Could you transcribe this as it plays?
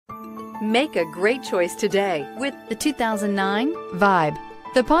Make a great choice today with the 2009 Vibe.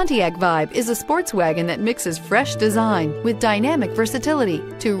 The Pontiac Vibe is a sports wagon that mixes fresh design with dynamic versatility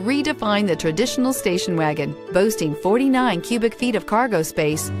to redefine the traditional station wagon. Boasting 49 cubic feet of cargo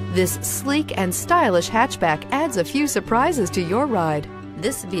space, this sleek and stylish hatchback adds a few surprises to your ride.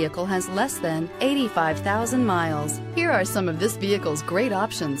 This vehicle has less than 85,000 miles. Here are some of this vehicle's great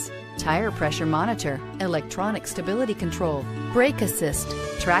options: tire pressure monitor, electronic stability control, brake assist,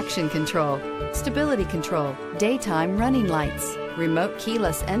 traction control, stability control, daytime running lights, remote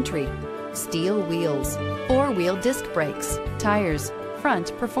keyless entry, steel wheels, four-wheel disc brakes, tires,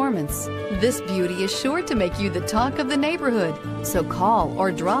 front performance. This beauty is sure to make you the talk of the neighborhood. So call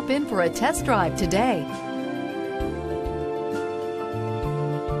or drop in for a test drive today.